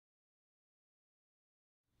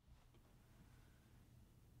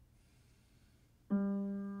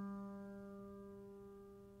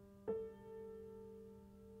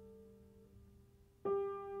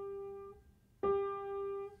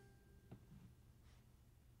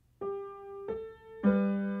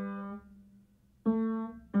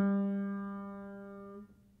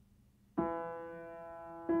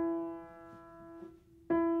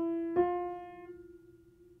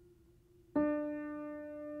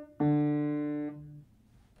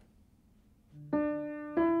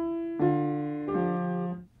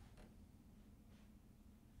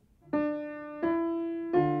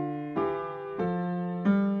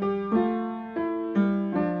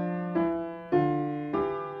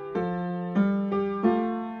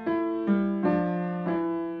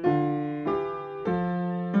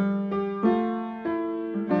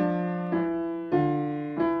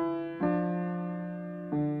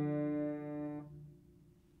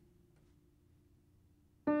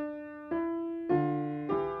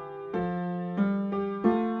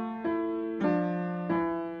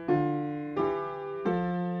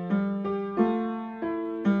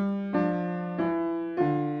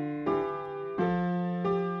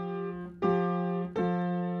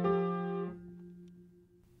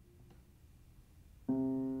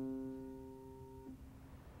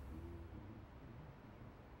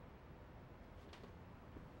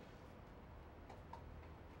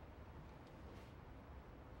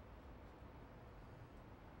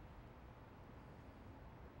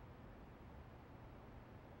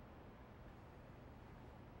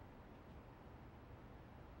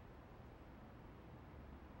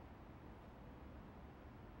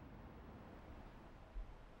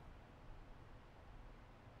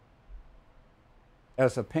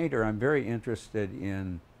As a painter, I'm very interested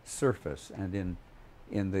in surface and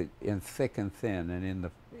in thick and thin, and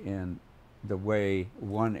in the way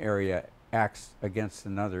one area acts against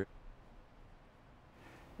another.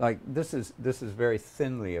 Like this is very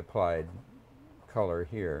thinly applied color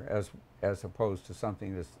here, as opposed to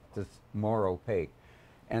something that's more opaque,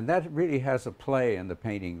 and that really has a play in the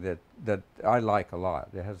painting that I like a lot.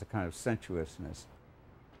 It has a kind of sensuousness.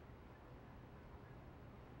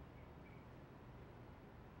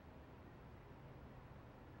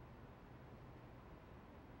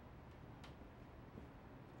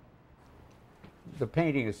 The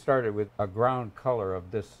painting is started with a ground color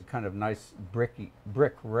of this kind of nice brick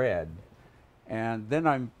red, and then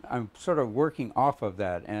I'm sort of working off of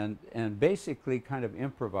that and basically kind of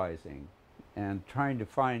improvising and trying to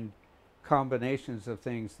find combinations of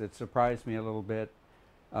things that surprise me a little bit.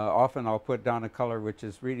 Often I'll put down a color which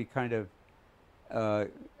is really kind of uh,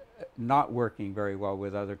 not working very well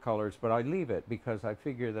with other colors, but I leave it because I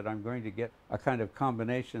figure that I'm going to get a kind of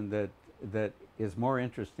combination that is more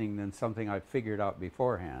interesting than something I've figured out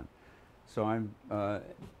beforehand. So I'm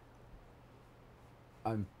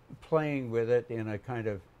playing with it in a kind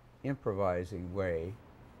of improvising way.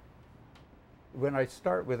 When I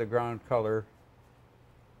start with a ground color,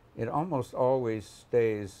 it almost always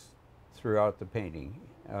stays throughout the painting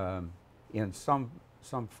in some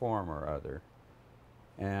form or other,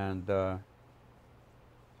 and I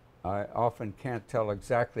often can't tell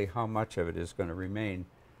exactly how much of it is going to remain,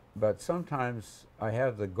 but sometimes I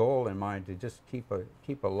have the goal in mind to just keep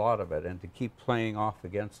a lot of it and to keep playing off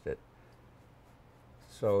against it.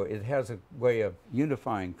 So it has a way of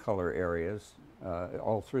unifying color areas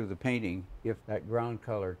all through the painting if that ground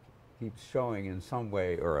color keeps showing in some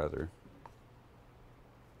way or other.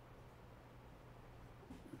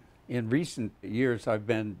 In recent years, I've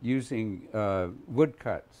been using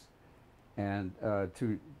woodcuts, and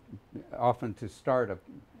often to start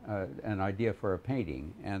an idea for a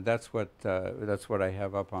painting, and that's what I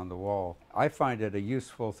have up on the wall. I find it a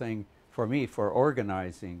useful thing for me for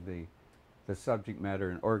organizing the subject matter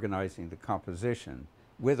and organizing the composition.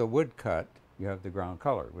 With a woodcut, you have the ground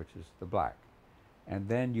color, which is the black, and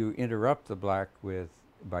then you interrupt the black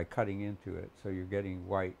by cutting into it, so you're getting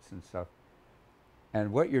whites and stuff.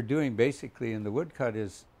 And what you're doing basically in the woodcut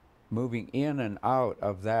is moving in and out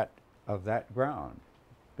of that ground.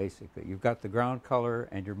 Basically, you've got the ground color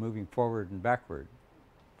and you're moving forward and backward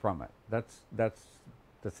from it. That's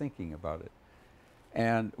the thinking about it.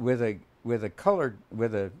 And with a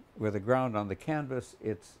ground on the canvas,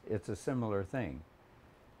 it's a similar thing.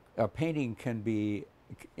 A painting can be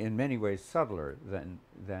in many ways subtler than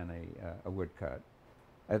a woodcut.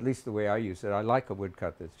 At least the way I use it. I like a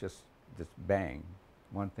woodcut that's just bang,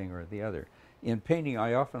 one thing or the other. In painting,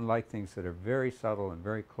 I often like things that are very subtle and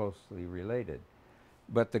very closely related.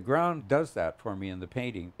 But the ground does that for me in the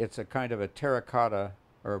painting. It's a kind of a terracotta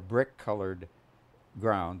or brick colored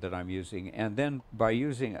ground that I'm using, and then by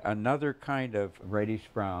using another kind of reddish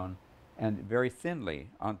brown and very thinly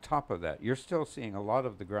on top of that, you're still seeing a lot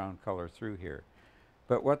of the ground color through here.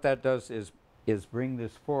 But what that does is bring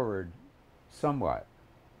this forward somewhat.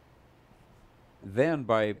 Then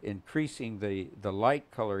by increasing the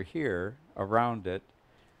light color here around it,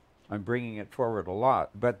 I'm bringing it forward a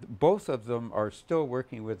lot. But both of them are still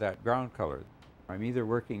working with that ground color. I'm either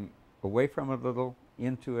working away from it a little,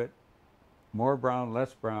 into it, more brown,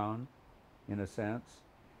 less brown, in a sense,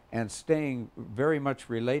 and staying very much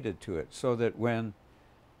related to it, so that when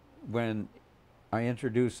I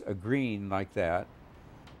introduce a green like that,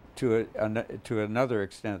 to another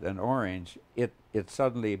extent an orange, it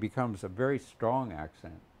suddenly becomes a very strong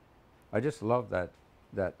accent. I just love that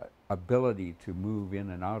ability to move in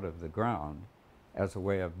and out of the ground as a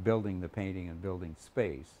way of building the painting and building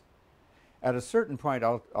space. At a certain point,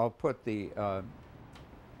 I'll put the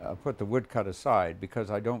woodcut aside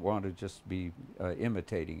because I don't want to just be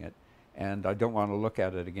imitating it, and I don't want to look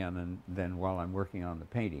at it again and then while I'm working on the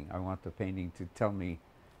painting. I want the painting to tell me.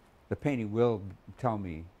 The painting will tell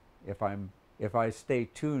me if I stay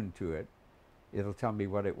tuned to it. It'll tell me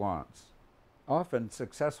what it wants. Often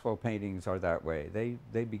successful paintings are that way.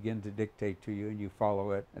 They begin to dictate to you and you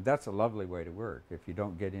follow it. And that's a lovely way to work if you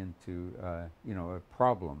don't get into a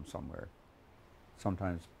problem somewhere.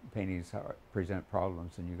 Sometimes paintings present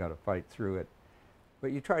problems and you got to fight through it.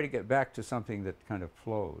 But you try to get back to something that kind of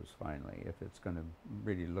flows finally, if it's going to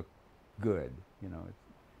really look good. It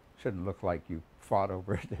shouldn't look like you fought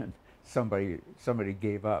over it and somebody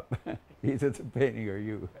gave up, either the painting or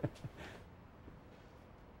you.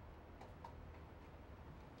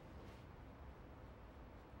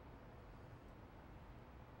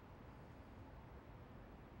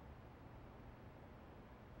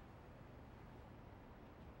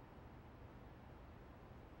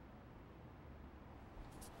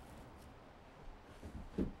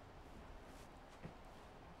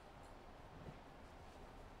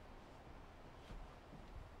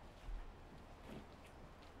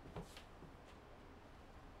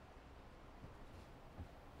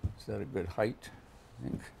 Is that a good height, I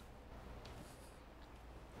think?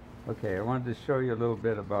 Okay, I wanted to show you a little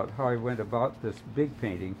bit about how I went about this big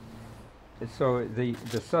painting. So the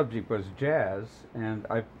subject was jazz, and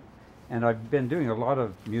I've been doing a lot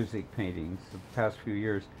of music paintings the past few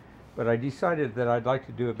years, but I decided that I'd like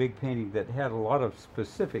to do a big painting that had a lot of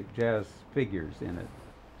specific jazz figures in it.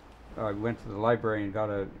 I went to the library and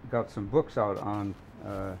got some books out on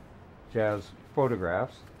jazz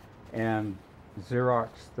photographs, and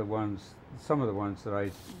Xeroxed some of the ones that I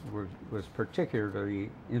was particularly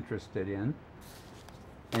interested in.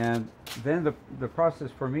 And then the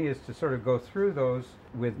process for me is to sort of go through those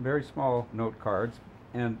with very small note cards,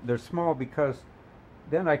 and they're small because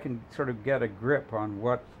then I can sort of get a grip on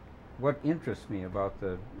what interests me about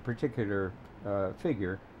the particular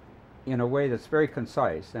figure in a way that's very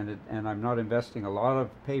concise, and I'm not investing a lot of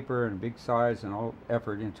paper and big size and all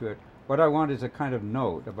effort into it. What I want is a kind of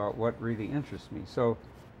note about what really interests me. So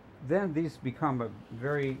then these become a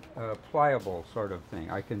very pliable sort of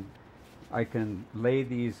thing. I can lay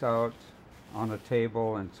these out on a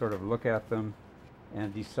table and sort of look at them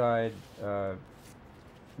and decide,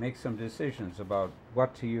 make some decisions about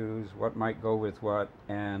what to use, what might go with what,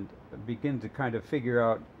 and begin to kind of figure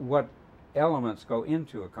out what elements go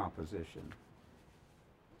into a composition.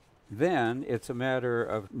 Then it's a matter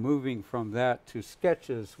of moving from that to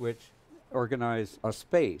sketches which organize a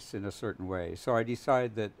space in a certain way. So I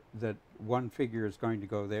decide that one figure is going to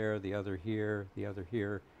go there, the other here, the other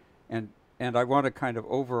here, and I want a kind of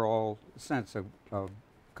overall sense of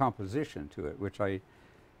composition to it, which I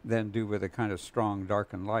then do with a kind of strong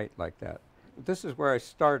dark and light like that. This is where I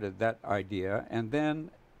started that idea, and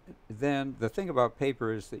then the thing about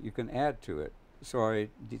paper is that you can add to it. So I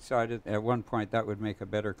decided at one point that would make a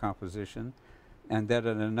better composition, and then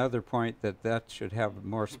at another point that should have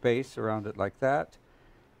more space around it like that,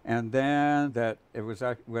 and then that it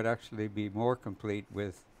would actually be more complete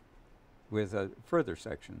with a further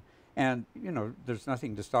section. And you know, there's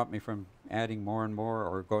nothing to stop me from adding more and more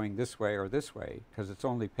or going this way or this way, because it's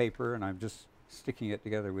only paper and I'm just sticking it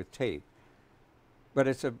together with tape. But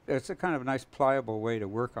it's a kind of nice pliable way to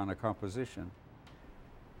work on a composition.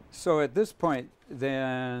 So at this point,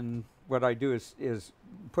 then what I do is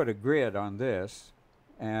put a grid on this,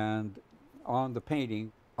 and on the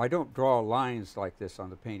painting, I don't draw lines like this on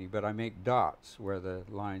the painting, but I make dots where the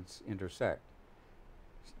lines intersect.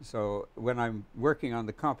 So when I'm working on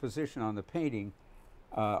the composition on the painting,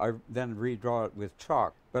 I then redraw it with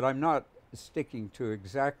chalk. But I'm not sticking to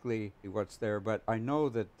exactly what's there, but I know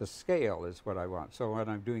that the scale is what I want. So when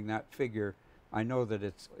I'm doing that figure, I know that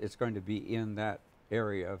it's going to be in that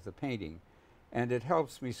area of the painting. And it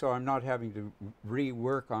helps me so I'm not having to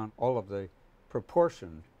rework on all of the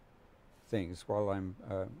proportion things while I'm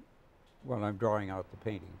drawing out the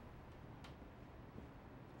painting.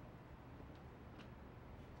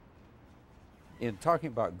 In talking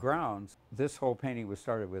about grounds, this whole painting was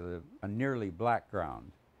started with a nearly black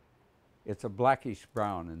ground. It's a blackish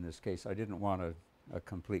brown in this case. I didn't want a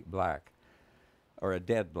complete black or a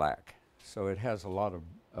dead black, so it has a lot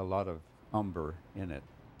of umber in it.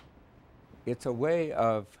 It's a way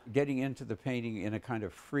of getting into the painting in a kind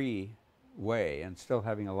of free way and still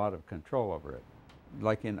having a lot of control over it.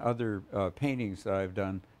 Like in other paintings that I've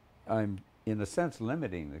done, I'm in a sense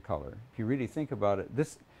limiting the color. If you really think about it,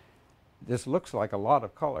 this looks like a lot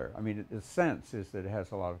of color. I mean, the sense is that it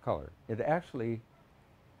has a lot of color. It actually,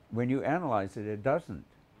 when you analyze it, it doesn't.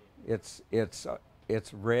 It's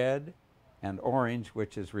red and orange,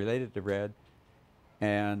 which is related to red,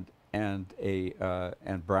 and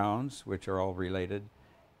browns, which are all related.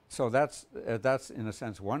 So that's in a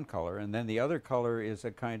sense one color, and then the other color is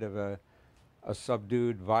a kind of a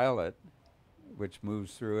subdued violet, which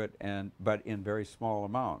moves through it, but in very small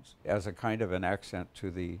amounts, as a kind of an accent to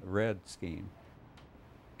the red scheme.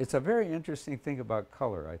 It's a very interesting thing about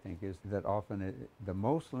color, I think, is that often the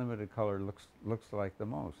most limited color looks like the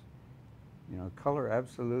most. You know, color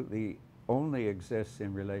absolutely only exists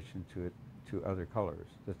in relation to other colors.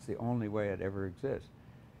 That's the only way it ever exists.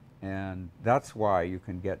 And that's why you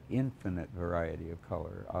can get infinite variety of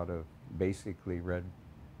color out of basically red,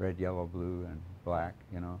 yellow, blue, and black,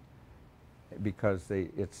 you know, because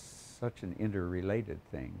it's such an interrelated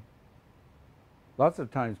thing. Lots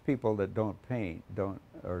of times people that don't paint,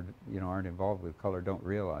 aren't involved with color, don't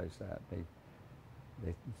realize that.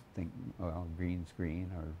 They think, well, green's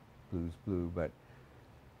green or blue's blue, but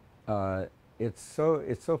it's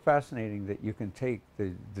so fascinating that you can take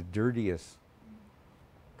the dirtiest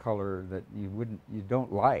color that you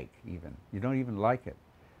don't like even. You don't even like it.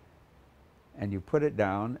 And you put it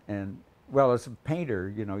down, and Well, as a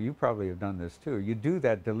painter, you know, you probably have done this too. You do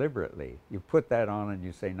that deliberately. You put that on and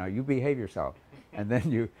you say, now you behave yourself. And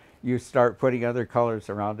then you start putting other colors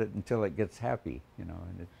around it until it gets happy, you know.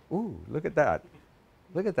 And ooh, look at that.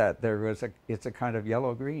 Look at that. It's a kind of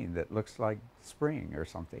yellow-green that looks like spring or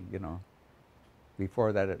something, you know.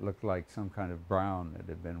 Before that, it looked like some kind of brown that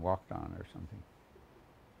had been walked on or something.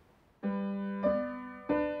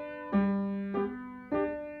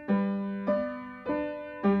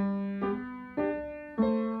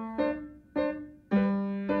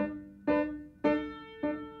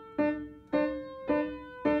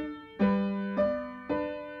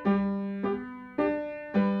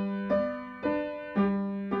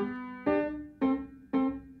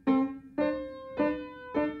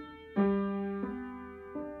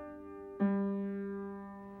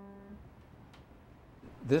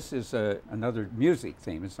 This is another music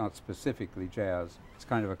theme. It's not specifically jazz. It's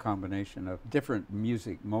kind of a combination of different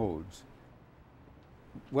music modes.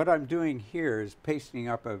 What I'm doing here is pasting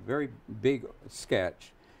up a very big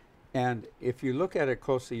sketch, and if you look at it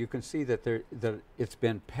closely, you can see that it's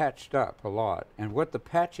been patched up a lot. And what the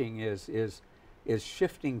patching is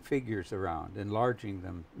shifting figures around, enlarging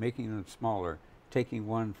them, making them smaller, taking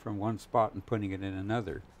one from one spot and putting it in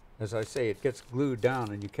another. As I say, it gets glued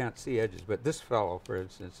down and you can't see edges, but this fellow, for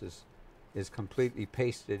instance, is completely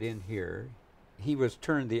pasted in here. He was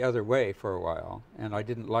turned the other way for a while, and I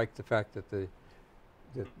didn't like the fact that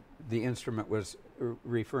the instrument was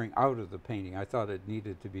referring out of the painting. I thought it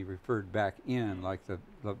needed to be referred back in, like the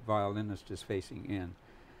violinist is facing in.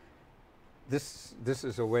 This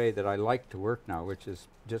is a way that I like to work now, which is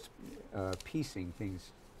just piecing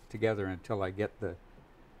things together until I get the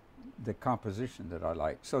composition that I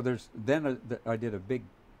like. So I did a big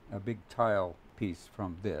tile piece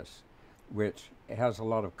from this, which has a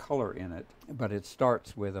lot of color in it, but it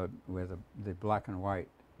starts with the black and white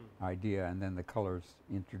idea, and then the colors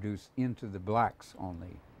introduced into the blacks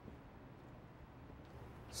only.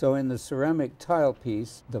 So in the ceramic tile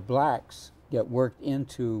piece, the blacks get worked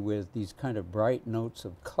into with these kind of bright notes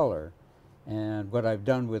of color. And what I've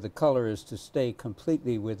done with the color is to stay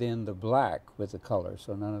completely within the black with the color,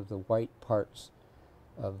 so none of the white parts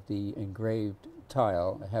of the engraved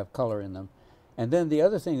tile have color in them. And then the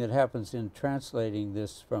other thing that happens in translating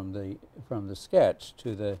this from the sketch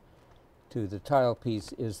to the tile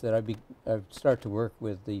piece is that I start to work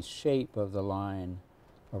with the shape of the line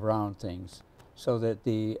around things, so that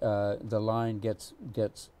the line gets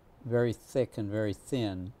very thick and very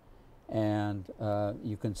thin. And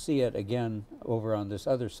you can see it again over on this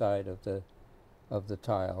other side of the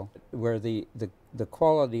tile, where the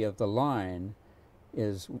quality of the line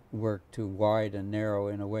is worked to wide and narrow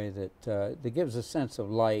in a way that gives a sense of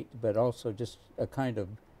light, but also just a kind of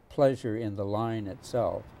pleasure in the line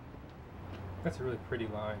itself. That's a really pretty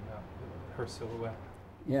line, her silhouette.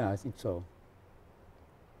 Yeah, I think so.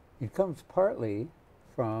 It comes partly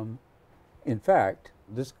from, in fact,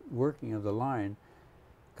 this working of the line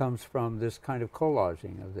comes from this kind of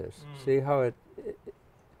collaging of this. See how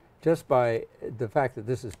just by the fact that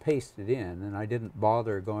this is pasted in, and I didn't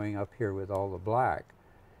bother going up here with all the black,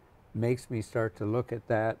 makes me start to look at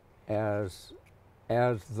that as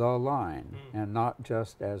the line, and not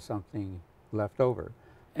just as something left over.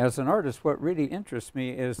 As an artist, what really interests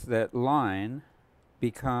me is that line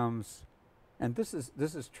becomes, and this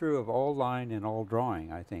is true of all line in all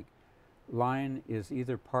drawing, I think. Line is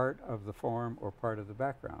either part of the form or part of the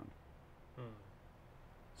background.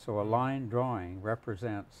 So a line drawing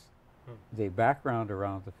represents the background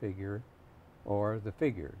around the figure or the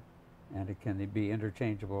figure, and it can be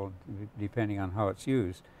interchangeable depending on how it's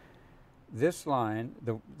used. This line,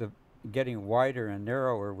 the getting wider and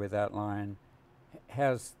narrower with that line,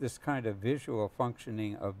 has this kind of visual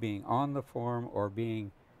functioning of being on the form or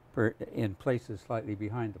being in places slightly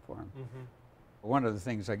behind the form. One of the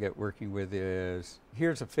things I get working with is,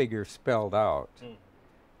 here's a figure spelled out,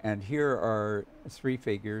 and here are three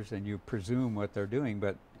figures, and you presume what they're doing,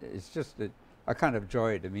 but it's just a kind of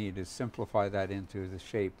joy to me to simplify that into the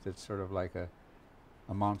shape that's sort of like a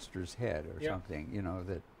monster's head or something, you know,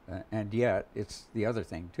 that, and yet it's the other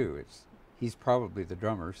thing too. He's probably the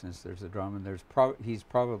drummer, since there's a drum, and he's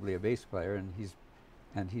probably a bass player, and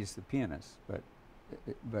he's the pianist, but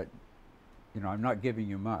you know, I'm not giving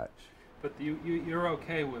you much. But you're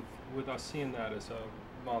okay with us seeing that as a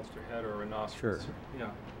monster head or a nostril? Sure.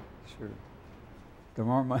 Yeah. Sure.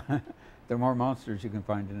 The more monsters you can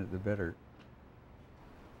find in it, the better.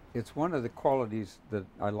 It's one of the qualities that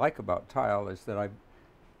I like about tile is that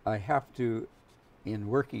I have to, in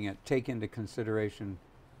working it, take into consideration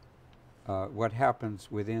what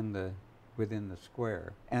happens within the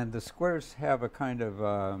square. And the squares have a kind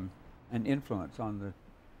of an influence on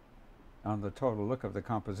the total look of the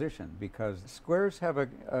composition, because squares have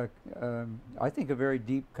I think a very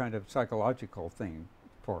deep kind of psychological thing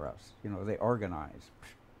for us. You know, they organize.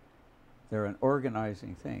 They're an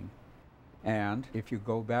organizing thing. And if you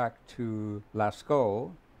go back to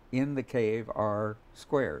Lascaux, in the cave are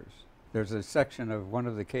squares. There's a section of one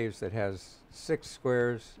of the caves that has 6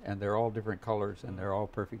 squares, and they're all different colors, and they're all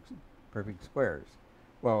perfect squares.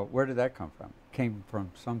 Well, where did that come from? Came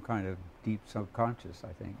from some kind of deep subconscious,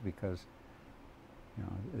 I think, because you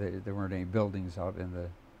know there weren't any buildings out in the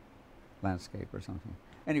landscape or something.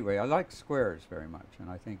 Anyway, I like squares very much, and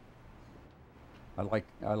I think I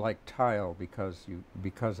like tile because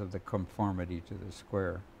of the conformity to the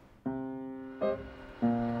square.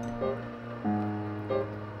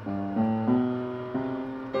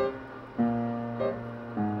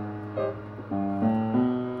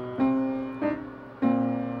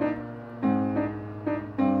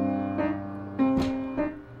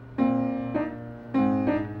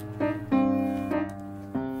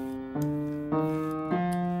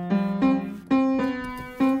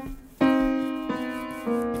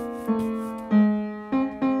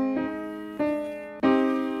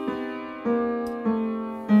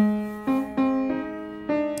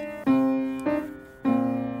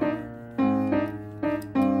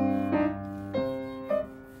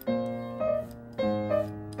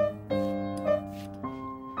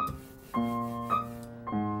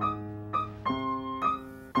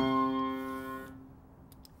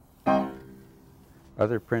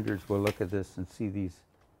 Other printers will look at this and see these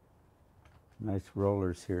nice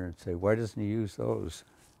rollers here and say, why doesn't he use those?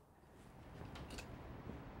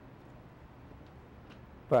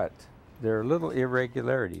 But there are little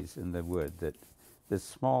irregularities in the wood that this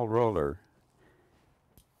small roller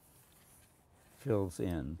fills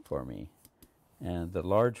in for me. And the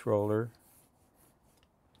large roller,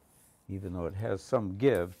 even though it has some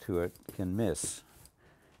give to it, can miss.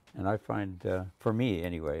 And I find, for me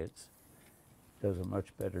anyway, it does a much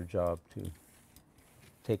better job to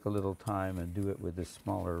take a little time and do it with this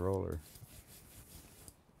smaller roller.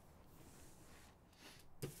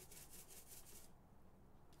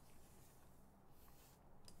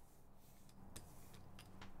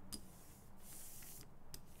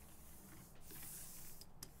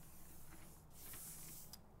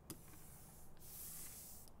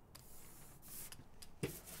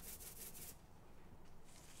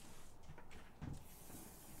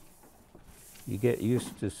 You get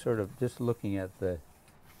used to sort of just looking at the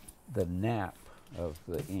nap of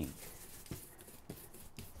the ink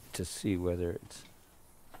to see whether it's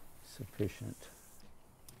sufficient.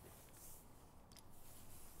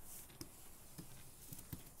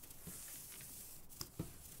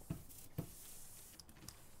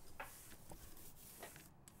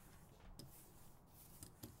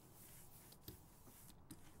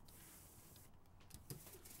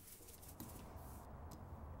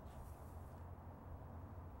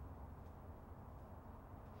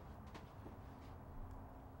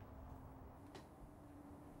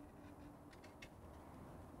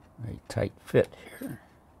 Very tight fit here.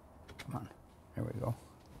 Come on, there we go.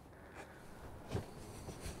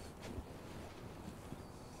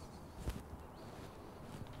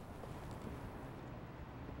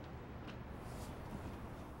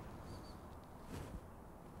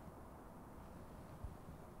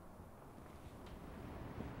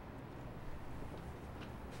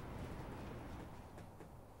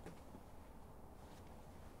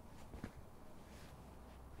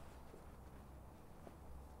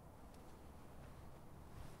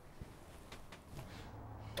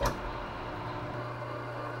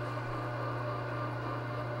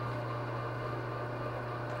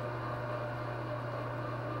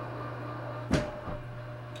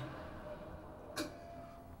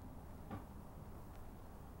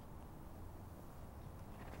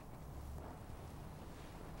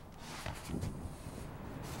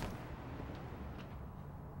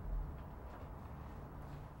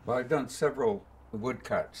 Well, I've done several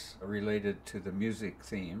woodcuts related to the music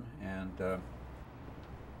theme, and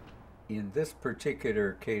in this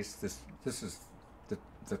particular case, this is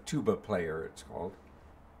the tuba player, it's called,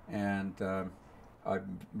 and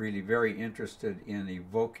I'm really very interested in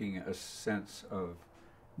evoking a sense of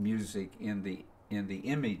music in the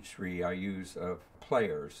imagery I use of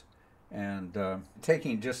players, and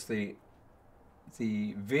taking just the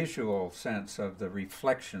visual sense of the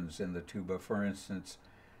reflections in the tuba, for instance,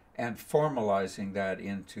 and formalizing that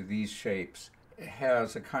into these shapes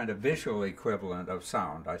has a kind of visual equivalent of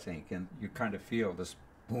sound, I think, and you kind of feel the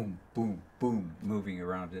boom, boom, boom, moving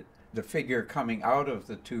around it. The figure coming out of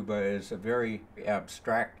the tuba is a very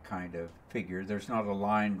abstract kind of figure. There's not a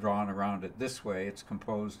line drawn around it this way. It's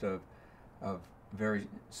composed of very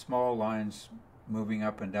small lines moving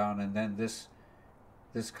up and down, and then this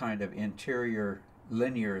kind of interior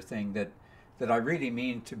linear thing that I really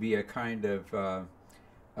mean to be a kind of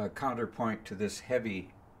a counterpoint to this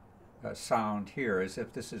heavy sound here, as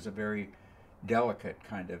if this is a very delicate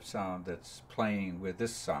kind of sound that's playing with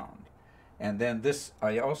this sound. And then this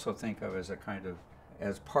I also think of as a kind of,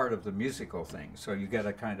 as part of the musical thing. So you get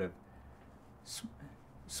a kind of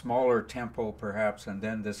smaller tempo perhaps, and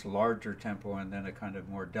then this larger tempo, and then a kind of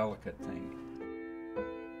more delicate thing.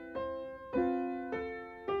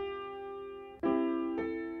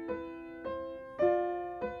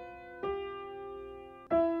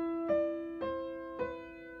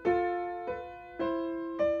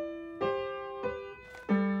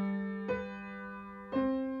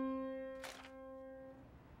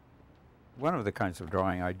 One of the kinds of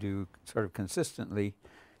drawing I do sort of consistently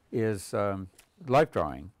is life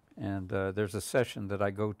drawing. And there's a session that I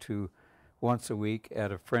go to once a week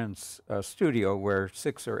at a friend's studio where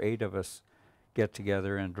 6 or 8 of us get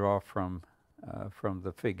together and draw from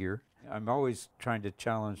the figure. I'm always trying to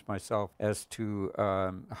challenge myself as to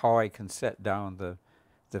how I can set down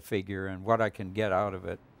the figure and what I can get out of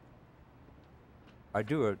it. I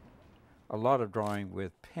do a lot of drawing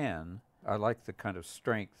with pen. I like the kind of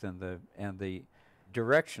strength and the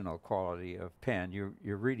directional quality of pen. You're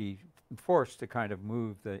really forced to kind of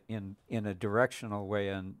move in a directional way,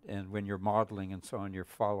 and when you're modeling and so on, you're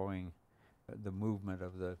following the movement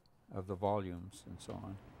of the volumes and so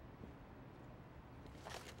on.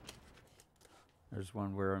 There's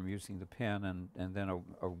one where I'm using the pen and then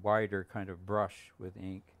a wider kind of brush with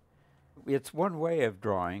ink. It's one way of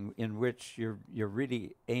drawing in which you're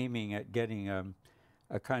really aiming at getting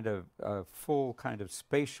a kind of full kind of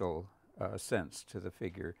spatial sense to the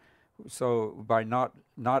figure. So by not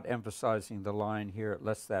emphasizing the line here, it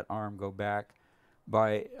lets that arm go back.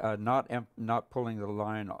 By not pulling the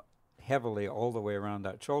line heavily all the way around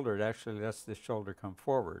that shoulder, it actually lets the shoulder come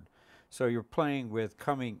forward. So you're playing with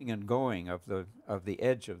coming and going of the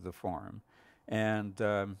edge of the form, and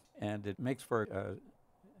it makes for a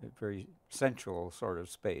very sensual sort of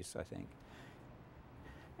space, I think.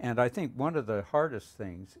 And I think one of the hardest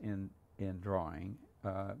things in drawing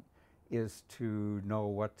is to know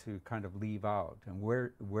what to kind of leave out and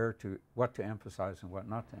what to emphasize and what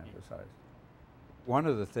not to emphasize. One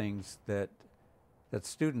of the things that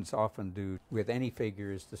students often do with any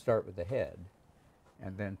figure is to start with the head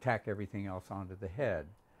and then tack everything else onto the head.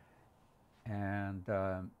 And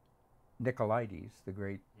Nicolaides, the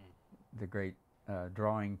great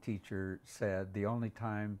drawing teacher, said the only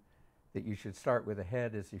time that you should start with a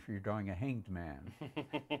head is if you're drawing a hanged man,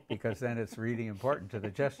 because then it's really important to the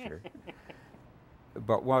gesture.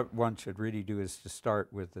 But what one should really do is to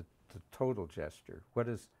start with the total gesture.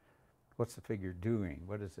 What's the figure doing?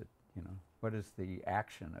 What is it? What is the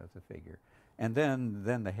action of the figure? And then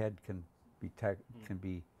the head can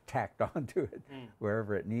be tacked onto it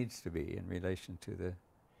wherever it needs to be in relation to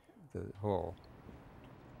the whole.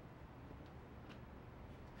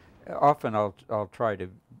 Often I'll try to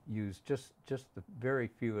use just the very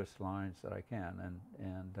fewest lines that I can,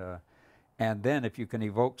 and then if you can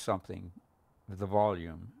evoke something with the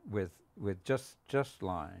volume with just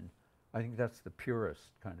line, I think that's the purest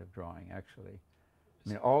kind of drawing, actually. I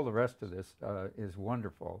mean, all the rest of this is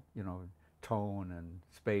wonderful, tone and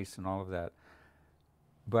space and all of that,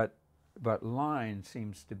 but line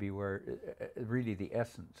seems to be where really the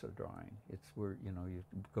essence of drawing. It's where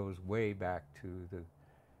it goes way back to the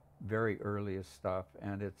very earliest stuff,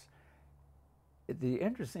 and the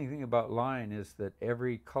interesting thing about line is that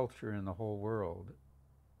every culture in the whole world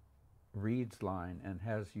reads line and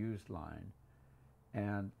has used line,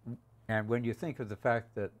 and when you think of the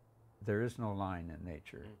fact that there is no line in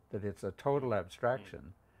nature, that it's a total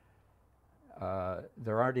abstraction,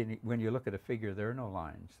 there aren't any. When you look at a figure, there are no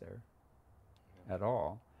lines there at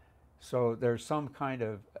all. So there's some kind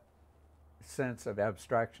of sense of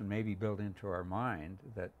abstraction maybe built into our mind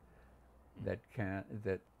that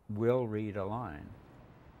will read a line.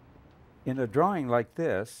 In a drawing like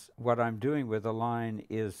this, what I'm doing with a line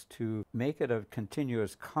is to make it a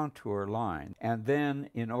continuous contour line, and then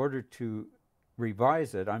in order to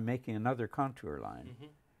revise it, I'm making another contour line.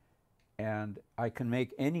 And I can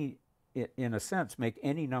make in a sense, make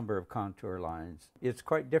any number of contour lines. It's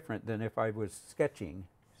quite different than if I was sketching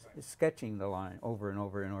the line over and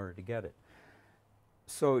over in order to get it.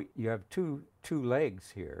 So you have two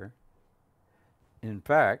legs here, In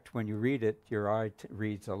fact, when you read it, your eye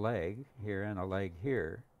reads a leg here and a leg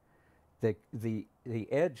here. The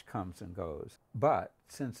edge comes and goes. But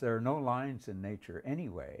since there are no lines in nature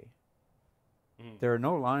anyway, there are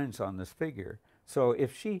no lines on this figure. So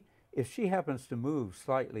if she happens to move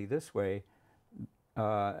slightly this way,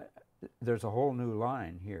 there's a whole new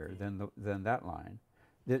line here than that line.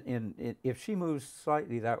 If she moves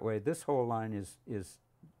slightly that way, this whole line is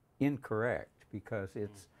incorrect because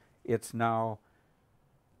it's now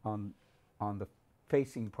on the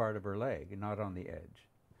facing part of her leg and not on the edge.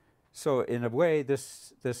 So in a way,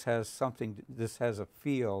 this has a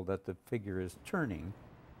feel that the figure is turning.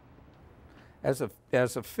 As a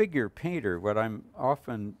figure painter, what I'm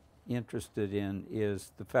often interested in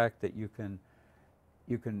is the fact that you can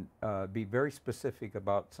be very specific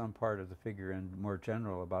about some part of the figure and more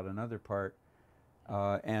general about another part,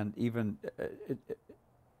 and even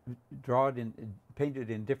draw it paint it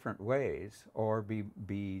in different ways, or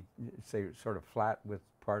be say sort of flat with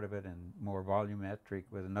part of it and more volumetric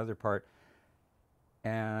with another part,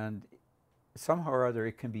 and somehow or other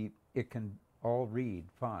it can all read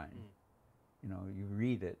fine. You know, you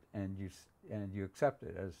read it and you accept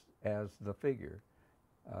it as the figure,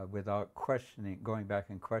 without going back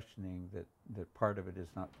and questioning that part of it is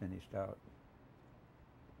not finished out.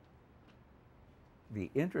 The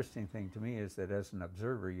interesting thing to me is that as an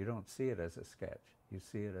observer, you don't see it as a sketch. You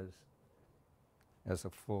see it as a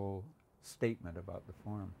full statement about the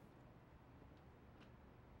form.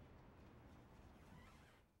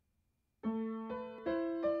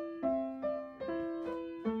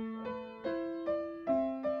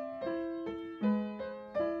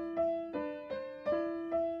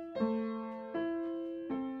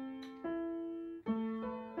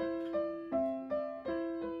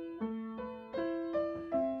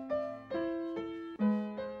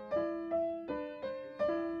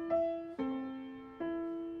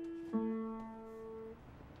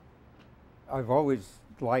 I've always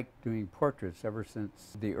liked doing portraits ever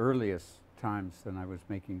since the earliest times when I was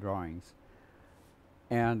making drawings.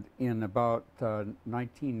 And in about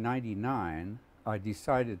 1999, I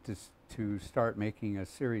decided to start making a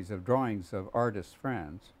series of drawings of artist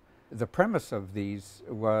friends. The premise of these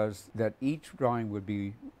was that each drawing would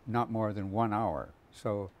be not more than 1 hour.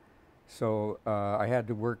 So I had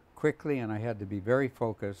to work quickly and I had to be very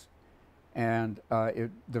focused. And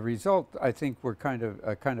the result, I think, were kind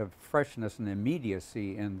of freshness and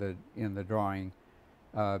immediacy in the drawing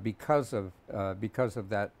because of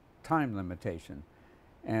that time limitation.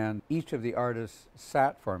 And each of the artists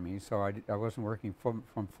sat for me, so I wasn't working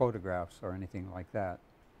from photographs or anything like that.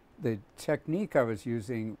 The technique I was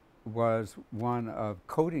using was one of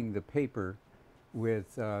coating the paper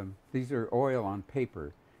with, these are oil on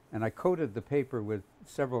paper, and I coated the paper with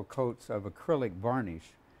several coats of acrylic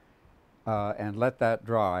varnish and let that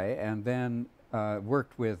dry, and then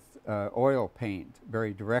worked with oil paint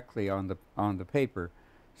very directly on the paper,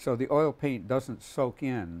 so the oil paint doesn't soak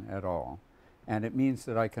in at all. And it means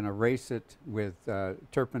that I can erase it with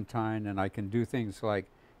turpentine, and I can do things like,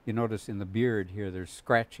 you notice in the beard here, there's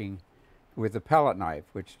scratching with the palette knife,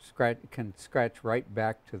 which can scratch right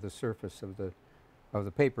back to the surface of the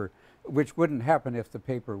paper, which wouldn't happen if the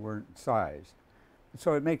paper weren't sized.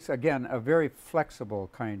 So it makes, again, a very flexible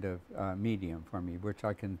kind of medium for me, which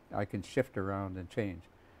I can shift around and change.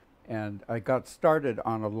 And I got started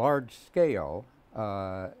on a large scale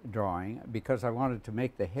drawing because I wanted to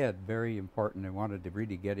make the head very important. I wanted to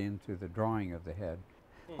really get into the drawing of the head.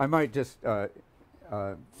 I might just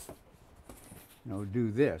do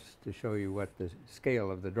this to show you what the scale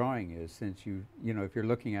of the drawing is, since if you're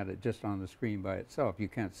looking at it just on the screen by itself, you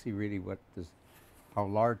can't see really how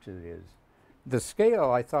large it is. The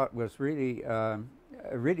scale, I thought, was really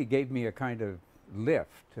really gave me a kind of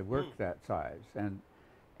lift to work that size,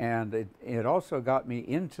 and it also got me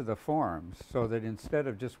into the forms, so that instead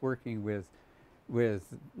of just working with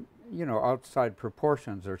outside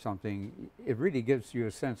proportions or something, it really gives you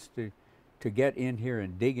a sense to get in here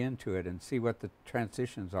and dig into it and see what the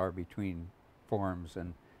transitions are between forms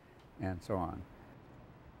and so on.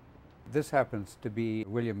 This happens to be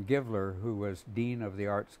William Givler, who was dean of the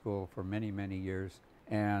art school for many, many years,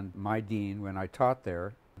 and my dean when I taught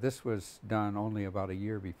there. This was done only about a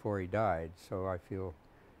year before he died, so I feel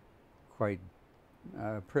quite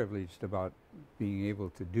privileged about being able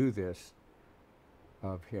to do this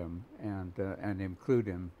of him and include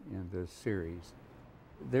him in this series.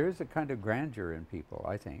 There is a kind of grandeur in people,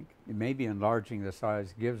 I think. Maybe enlarging the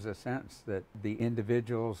size gives a sense that the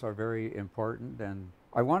individuals are very important, and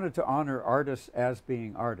I wanted to honor artists as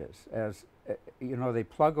being artists, as they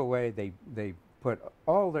plug away, they put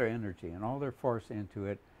all their energy and all their force into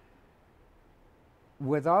it,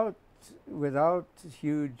 without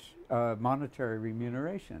huge monetary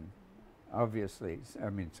remuneration, obviously. I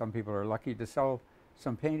mean, some people are lucky to sell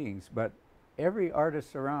some paintings, but every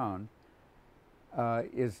artist around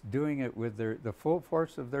is doing it with the full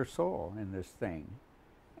force of their soul in this thing,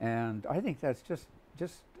 and I think that's just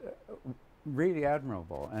really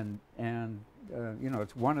admirable. And you know,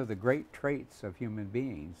 it's one of the great traits of human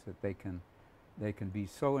beings that they can be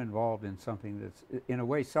so involved in something that's in a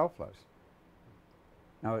way selfless.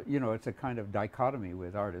 Now, you know, it's a kind of dichotomy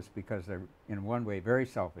with artists because they're in one way very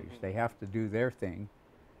selfish. Mm-hmm. They have to do their thing.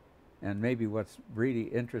 And maybe what's really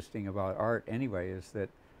interesting about art anyway is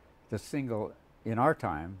that in our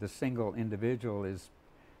time, the single individual is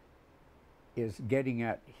getting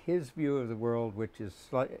at his view of the world, which is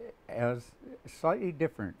slightly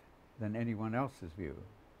different than anyone else's view.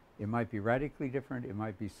 It might be radically different, it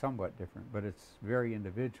might be somewhat different, but it's very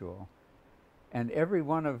individual. And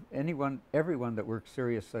everyone that works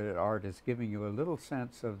seriously at art is giving you a little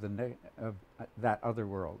sense of that other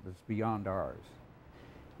world that's beyond ours.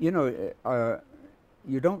 You know,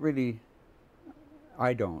 you don't really,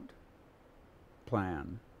 I don't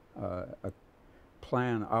plan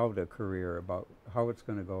out a career about how it's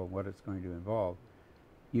going to go and what it's going to involve.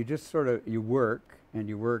 You just sort of, you work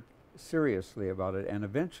seriously about it, and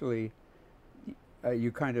eventually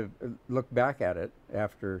you kind of look back at it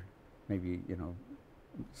after maybe, you know,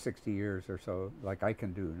 60 years or so, like I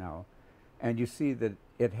can do now, and you see that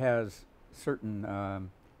it has certain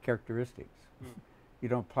characteristics. You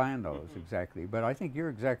don't plan those exactly, but I think you're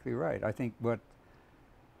exactly right. I think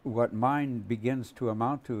what mine begins to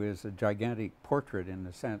amount to is a gigantic portrait in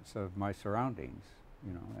the sense of my surroundings,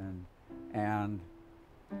 you know,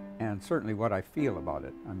 and certainly what I feel about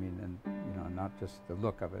it. I mean, and you know, not just the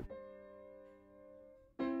look of it.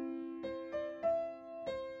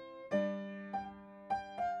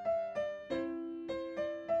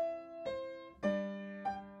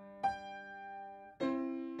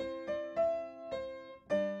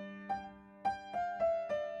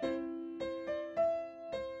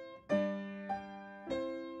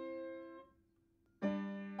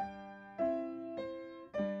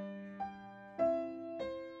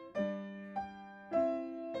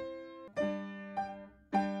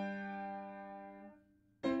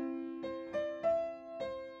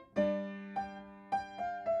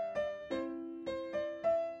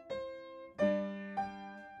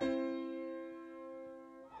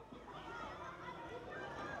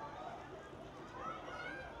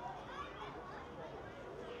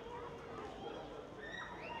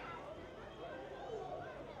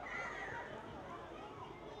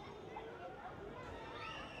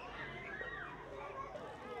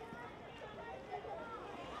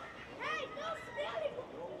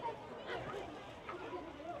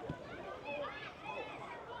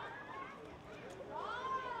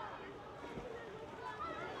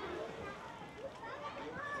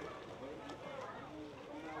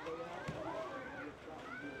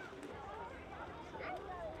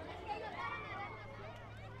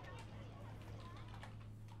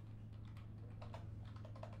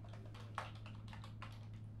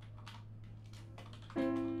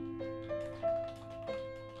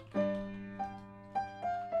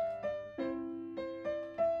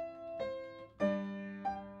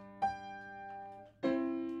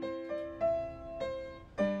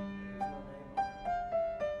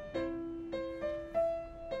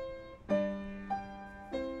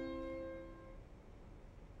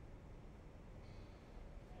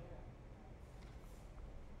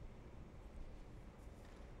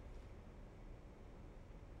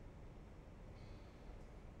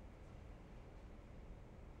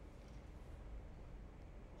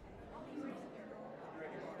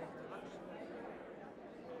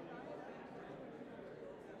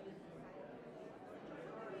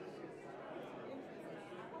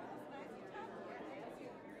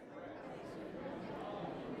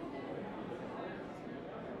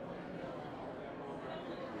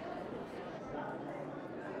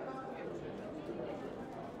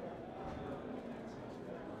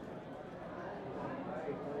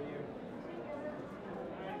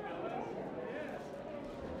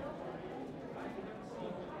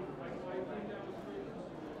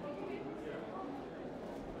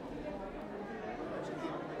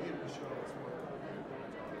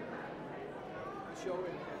 show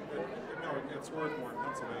in? No, it's Swarthmore,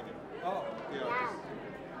 Pennsylvania. Oh. Yeah.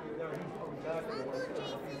 No, he's from back to one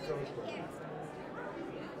East Coast.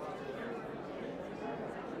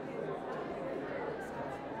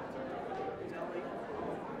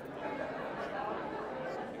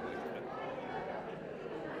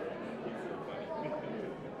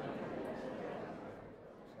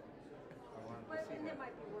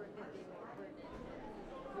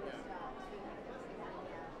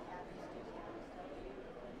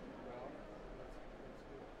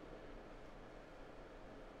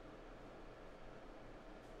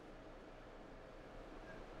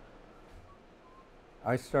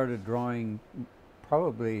 I started drawing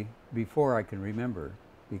probably before I can remember,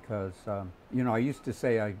 because you know, I used to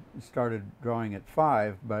say I started drawing at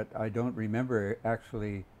 5, but I don't remember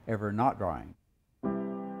actually ever not drawing.